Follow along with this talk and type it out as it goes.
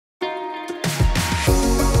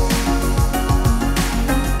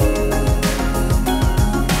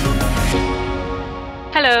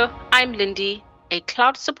I'm Lindy, a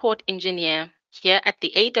cloud support engineer here at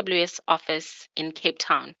the AWS office in Cape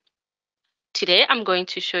Town. Today, I'm going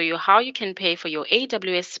to show you how you can pay for your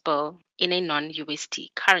AWS bill in a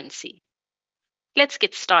non-USD currency. Let's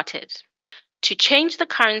get started. To change the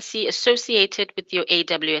currency associated with your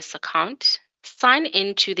AWS account, sign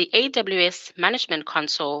into the AWS Management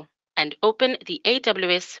Console and open the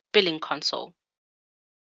AWS Billing Console.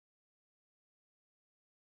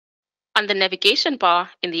 On the navigation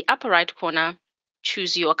bar in the upper right corner,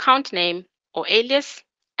 choose your account name or alias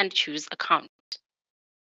and choose Account.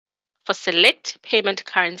 For Select Payment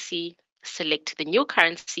Currency, select the new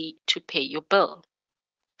currency to pay your bill.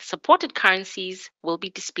 Supported currencies will be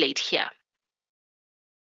displayed here.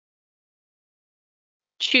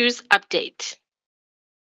 Choose Update.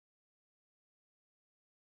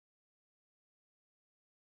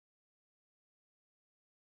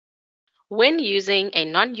 When using a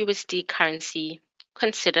non-USD currency,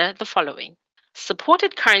 consider the following.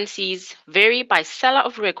 Supported currencies vary by seller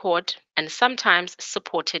of record and sometimes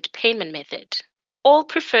supported payment method. All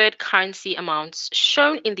preferred currency amounts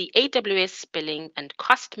shown in the AWS Billing and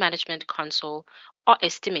Cost Management Console are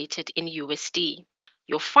estimated in USD.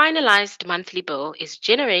 Your finalized monthly bill is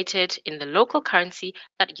generated in the local currency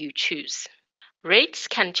that you choose. Rates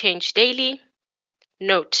can change daily.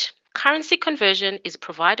 Note, currency conversion is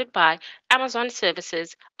provided by Amazon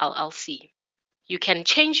Services, LLC. You can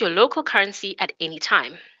change your local currency at any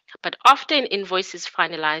time, but after an invoice is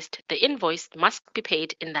finalized, the invoice must be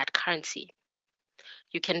paid in that currency.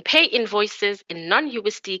 You can pay invoices in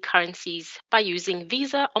non-USD currencies by using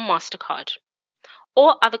Visa or MasterCard.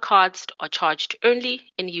 All other cards are charged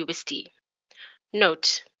only in USD.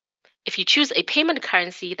 Note, if you choose a payment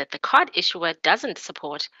currency that the card issuer doesn't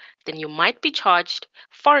support, then you might be charged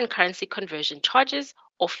foreign currency conversion charges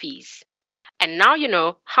or fees. And now you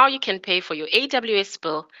know how you can pay for your AWS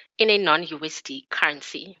bill in a non-USD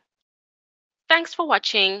currency. Thanks for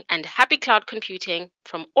watching and happy cloud computing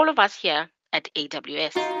from all of us here at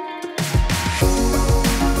AWS.